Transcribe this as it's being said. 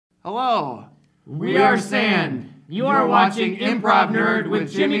Hello. We are Sand. You are watching Improv Nerd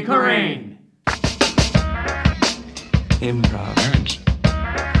with Jimmy Corrane. Improv.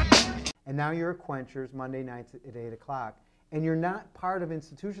 And now you're at Quenchers Monday nights at 8 o'clock. And you're not part of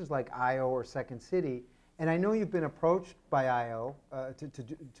institutions like IO or Second City. And I know you've been approached by IO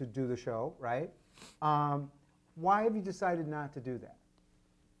to do the show, right? Why have you decided not to do that?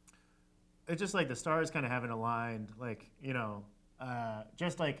 It's just like the stars kind of haven't aligned. Like, you know,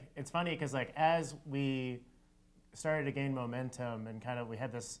 just like, it's funny because like as we started to gain momentum and kind of we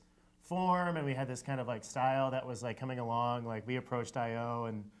had this form and we had this kind of like style that was like coming along, like we approached IO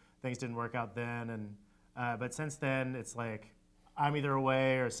and things didn't work out then. And but since then, it's like I'm either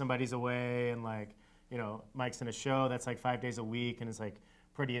away or somebody's away, and like, you know, Mike's in a show that's like 5 days a week and it's like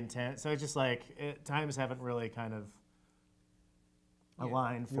pretty intense. So it's just like times haven't really kind of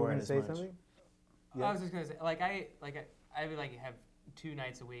aligned for it as much. You were going to say something? Yeah. I was just going to say, I would like have 2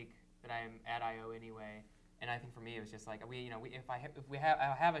 nights a week that I'm at IO anyway, and I think for me it was just like if I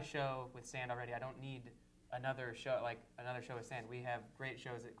have a show with Sand already, I don't need another show with Sand. We have great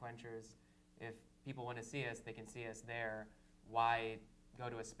shows at Quenchers. If people want to see us, they can see us there. Why go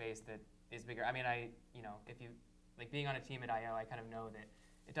to a space that is bigger? I mean, if you like being on a team at IO, I kind of know that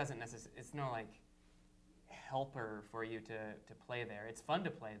it doesn't necessarily. It's no like helper for you to play there. It's fun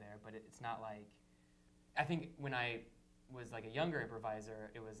to play there, but it's not like. I think when I was like a younger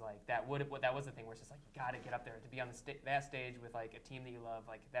improviser, it was like that was the thing where it's just like you got to get up there to be on that stage with like a team that you love.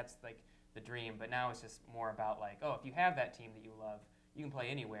 Like that's like the dream. But now it's just more about like, oh, if you have that team that you love, you can play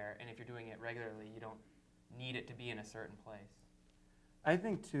anywhere, and if you're doing it regularly, you don't need it to be in a certain place. I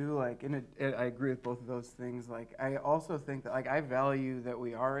think too, like, I agree with both of those things. Like, I also think that, like, I value that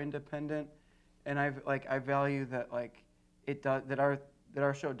we are independent, and I value that, like, that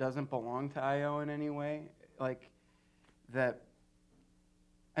our show doesn't belong to IO in any way. Like, that.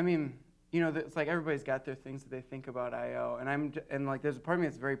 I mean, you know, it's like everybody's got their things that they think about IO, and like, there's a part of me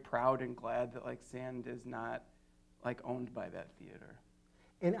that's very proud and glad that like Sand is not like owned by that theater.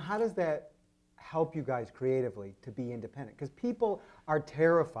 And how does that help you guys creatively to be independent? Because people are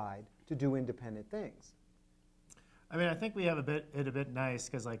terrified to do independent things. I mean, I think we have a bit nice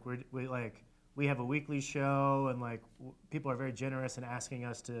because like we have a weekly show, and like people are very generous in asking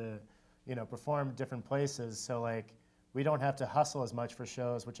us to, you know, perform different places. So like we don't have to hustle as much for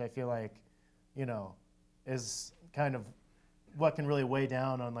shows, which I feel like, you know, is kind of what can really weigh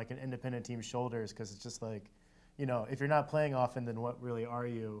down on like an independent team's shoulders, because it's just like, you know, if you're not playing often, then what really are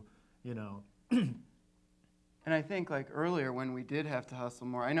you, you know? And I think like earlier when we did have to hustle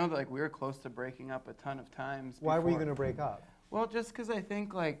more, I know that like we were close to breaking up a ton of times. Why were you going to break up? Well, just because I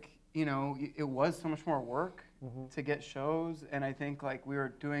think like, you know, it was so much more work to get shows, and I think like we were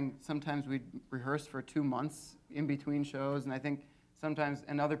doing, sometimes we'd rehearse for 2 months in between shows, and I think sometimes,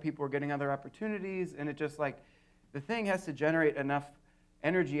 and other people were getting other opportunities, and it just like, the thing has to generate enough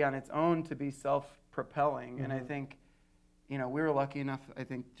energy on its own to be self-propelling, and I think, you know, we were lucky enough, I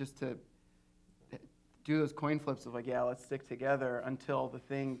think, just to do those coin flips of like, yeah, let's stick together until the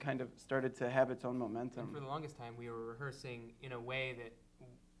thing kind of started to have its own momentum. And for the longest time, we were rehearsing in a way that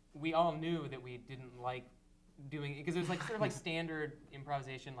we all knew that we didn't like doing, because it was like sort of like standard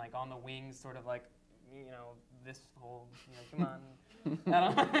improvisation, like on the wings, sort of like, you know, this whole, you know, come on,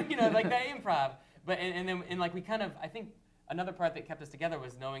 I don't, you know, like that improv. But and then like we kind of, I think another part that kept us together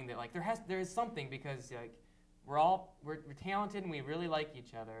was knowing that like there is something, because like we're talented and we really like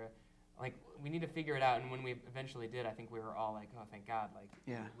each other. Like, we need to figure it out, and when we eventually did, I think we were all like, oh, thank God, like,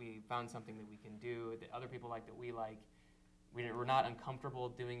 we found something that we can do, that other people like, that we like. We're not uncomfortable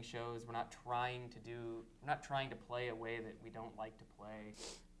doing shows. We're not trying to play a way that we don't like to play.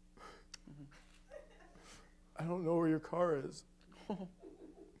 I don't know where your car is.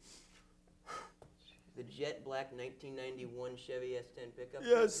 The jet black 1991 Chevy S10 pickup?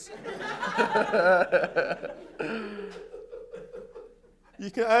 Yes. You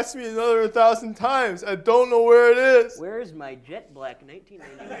can ask me another 1,000 times. I don't know where it is. Where is my jet black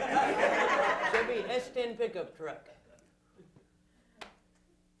 1991 Chevy S10 pickup truck?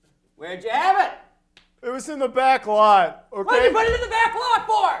 Where'd you have it? It was in the back lot. Okay? What did you put it in the back lot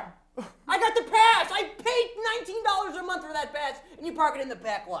for? I got the pass. I paid $19 a month for that pass, and you park it in the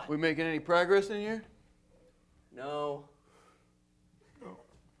back lot. We making any progress in here? No.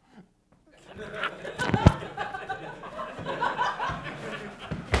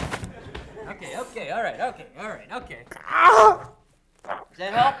 Okay, all right. Does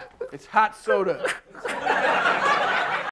that help? It's hot soda.